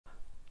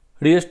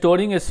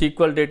Restoring a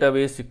SQL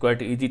database is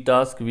quite easy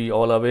task. We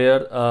all aware.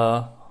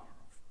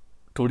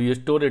 To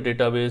restore a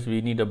database, we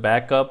need a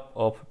backup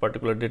of a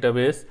particular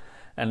database,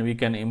 and we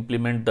can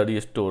implement the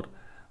restore.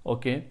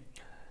 Okay,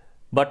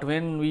 but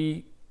when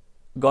we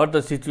got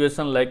the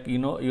situation like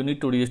you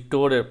need to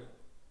restore a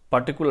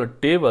particular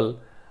table,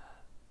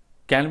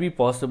 can be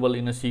possible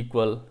in a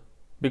SQL,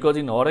 because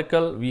in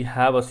Oracle we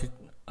have a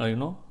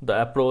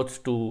the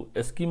approach to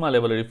a schema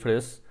level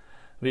refresh.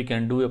 We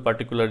can do a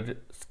particular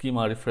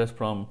schema refresh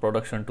from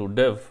production to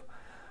dev,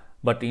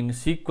 but in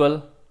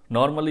SQL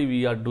normally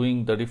we are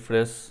doing the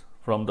refresh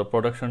from the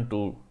production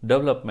to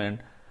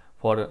development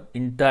for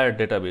entire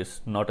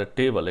database, not a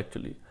table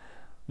actually.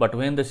 But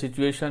when the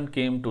situation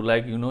came to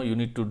like you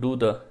need to do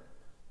the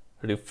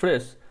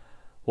refresh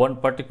one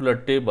particular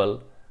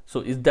table,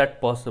 so is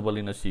that possible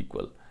in a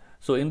SQL?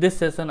 So in this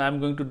session I am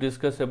going to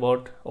discuss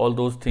about all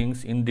those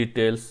things in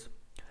details.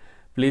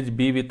 Please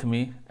be with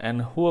me,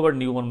 and whoever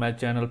new on my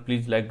channel,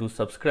 please like to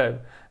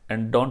subscribe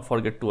and don't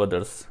forget to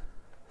others.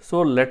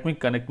 So let me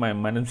connect my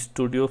management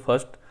studio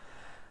first.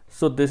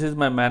 So this is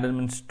my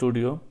management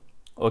studio.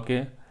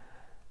 Okay,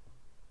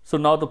 so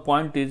now the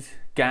point is,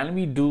 can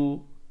we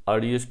do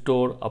or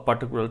restore a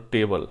particular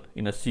table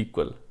in a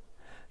SQL?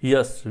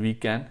 Yes, we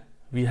can.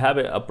 We have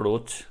an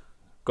approach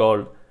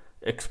called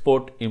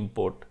export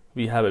import.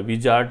 We have a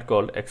wizard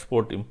called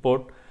export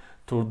import.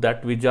 Through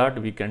that wizard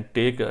we can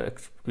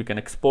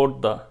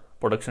export the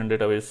production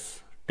database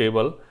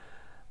table,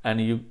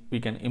 and we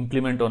can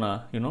implement on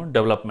a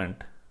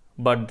development.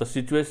 But the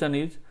situation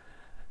is,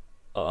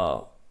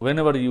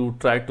 whenever you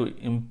try to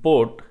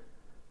import,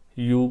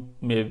 you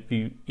may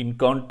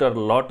encounter a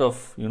lot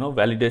of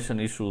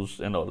validation issues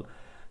and all,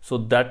 so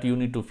that you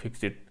need to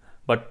fix it.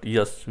 But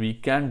yes, we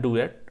can do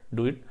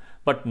it.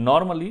 But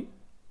normally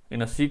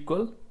in a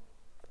SQL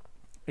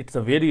it's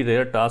a very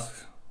rare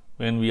task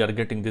when we are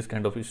getting this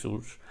kind of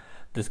issues,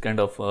 this kind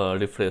of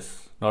refresh.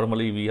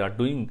 Normally we are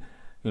doing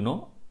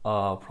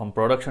from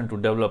production to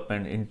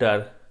development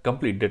entire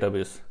complete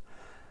database.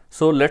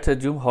 So let's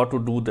assume how to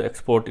do the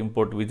export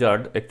import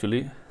wizard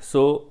actually.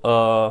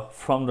 So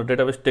from the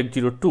database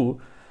tech02,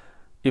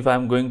 if I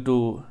am going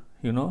to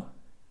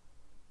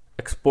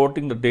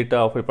exporting the data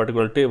of a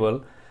particular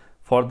table,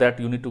 for that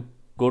you need to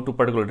go to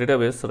particular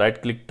database,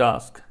 right click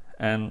task,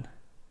 and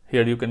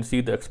here you can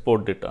see the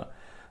export data.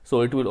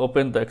 So it will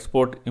open the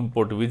export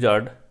import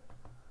wizard.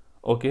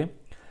 Okay,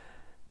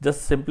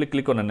 just simply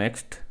click on the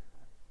next,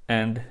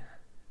 and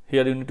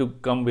here you need to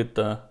come with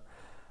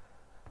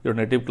your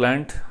native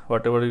client,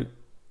 whatever,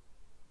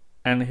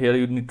 and here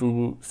you need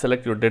to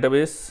select your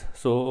database.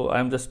 So I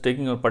am just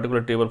taking a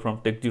particular table from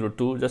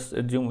tech02, just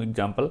assume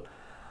example.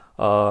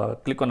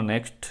 Click on the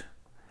next,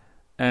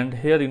 and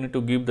here you need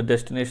to give the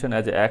destination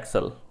as a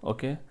Excel.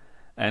 Okay,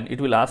 and it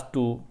will ask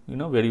to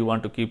where you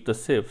want to keep the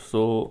save.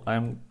 So I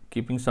am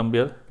keeping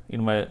somewhere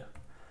in my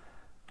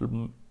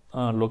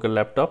local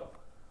laptop.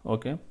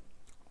 Okay,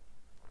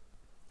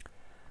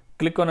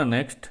 click on the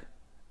next.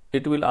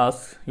 It will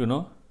ask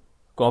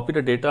copy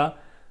the data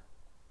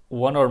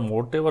one or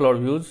more table or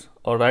views,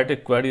 or write a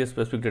query a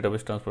specific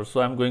database transfer. So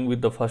I am going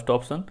with the first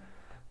option.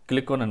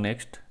 Click on the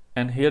next,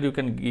 and here you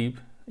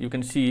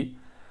can see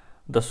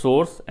the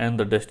source and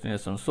the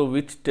destination. So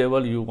which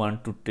table you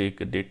want to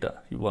take data,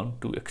 you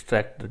want to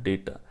extract the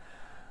data.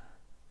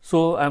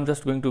 So I am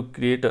just going to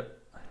create a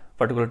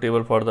particular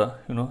table for the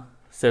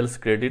sales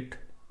credit.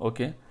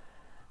 Okay,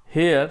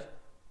 here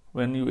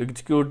when you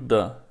execute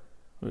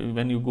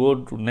when you go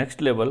to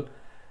next level,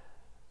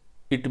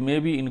 it may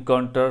be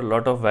encounter a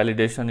lot of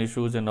validation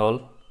issues and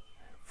all.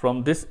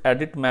 From this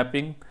edit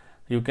mapping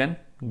you can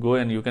go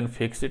and you can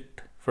fix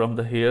it from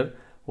the here.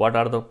 What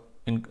are the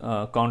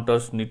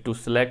counters need to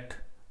select,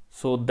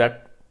 so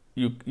that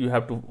you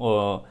have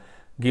to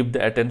give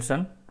the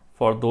attention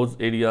for those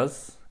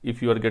areas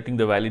if you are getting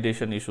the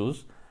validation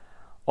issues,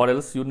 or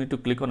else you need to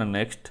click on the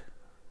next.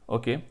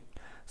 Okay,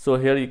 so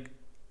here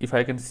if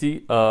I can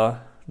see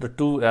the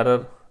two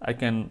error, I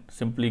can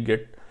simply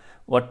get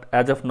what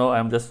as of now I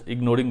am just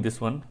ignoring this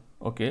one.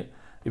 Okay,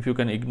 if you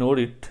can ignore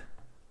it,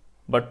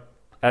 but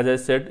as I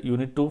said, you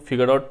need to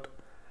figure out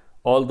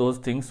all those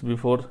things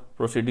before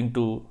proceeding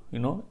to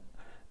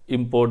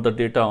import the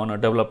data on a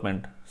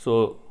development.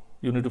 So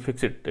you need to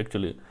fix it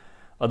actually,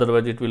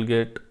 otherwise it will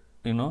get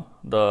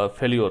the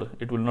failure,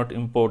 it will not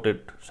import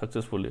it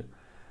successfully.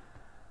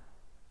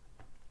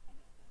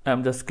 I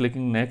am just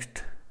clicking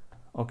next.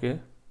 Okay,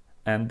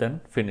 and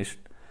then finished.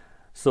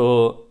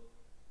 So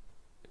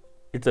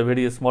it's a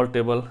very small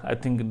table. I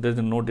think there is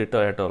no data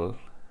at all,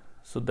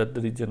 so that's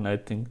the reason I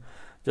think.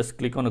 Just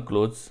click on a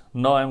close.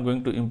 Now I am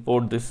going to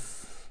import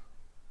this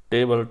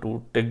table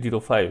to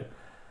tech05.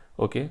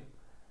 Okay,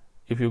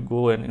 if you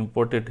go and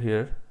import it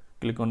here,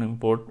 click on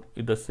import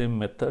with the same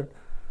method,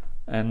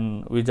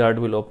 and wizard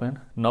will open.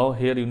 Now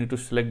here you need to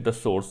select the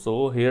source.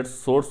 So here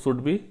source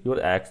should be your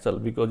Excel,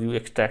 because you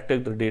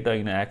extracted the data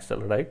in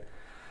Excel, right?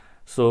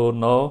 So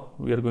now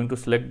we are going to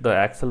select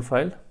the Excel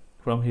file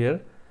from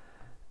here,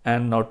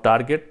 and now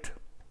target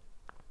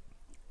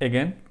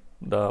again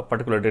the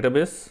particular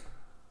database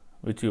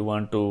which you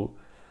want to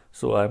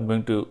So I'm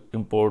going to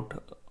import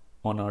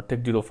on a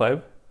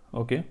tech05.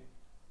 Okay,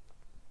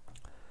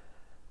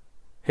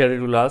 here it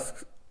will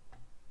ask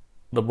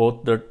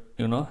both the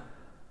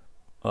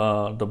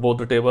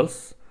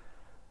tables.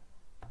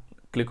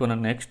 Click on a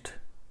next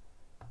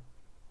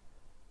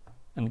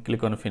and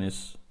click on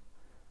finish.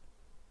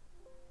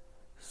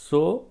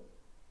 So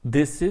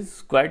this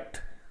is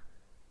quite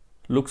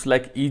looks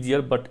like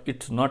easier, but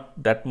it's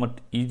not that much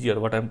easier.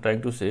 What I'm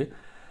trying to say,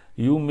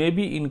 you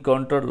maybe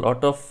encounter a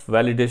lot of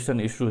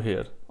validation issue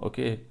here.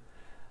 Okay,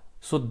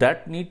 so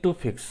that need to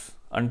fix.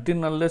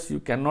 Until unless you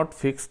cannot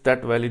fix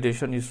that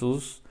validation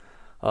issues,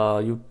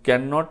 you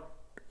cannot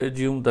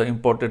assume the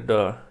imported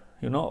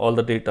all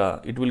the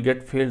data. It will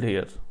get failed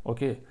here.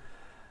 Okay,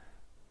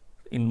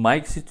 in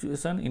my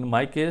situation, in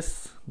my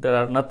case, there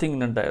are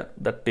nothing in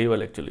that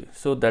table actually.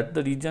 So that's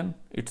the reason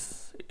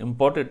it's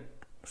imported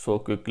so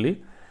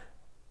quickly.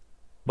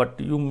 But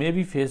you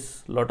maybe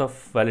face a lot of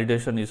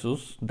validation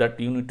issues that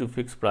you need to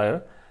fix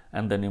prior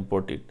and then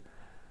import it.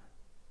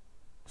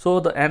 So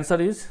the answer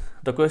is,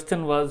 the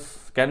question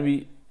was, can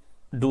we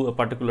do a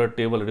particular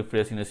table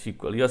refresh in a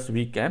SQL? Yes,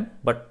 we can,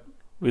 but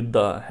with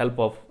the help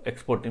of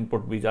export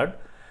import wizard.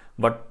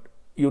 But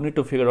you need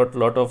to figure out a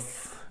lot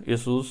of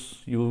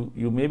issues. You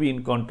maybe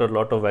encounter a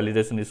lot of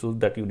validation issues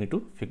that you need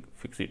to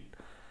fix it.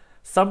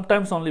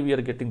 Sometimes only we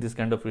are getting this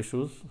kind of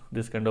issues,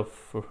 this kind of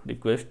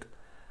request.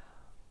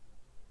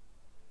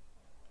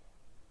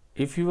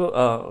 If you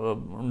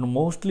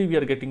mostly we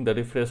are getting the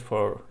refresh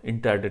for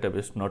entire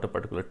database, not a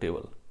particular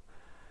table.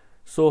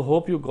 So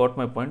hope you got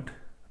my point,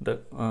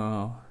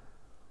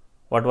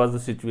 what was the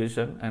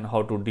situation and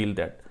how to deal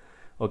that.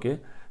 Okay,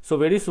 so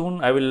very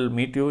soon I will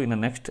meet you in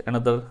the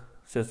another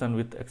session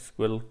with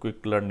SQL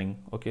quick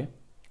learning. Okay,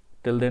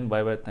 till then,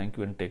 bye bye, thank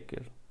you and take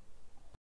care.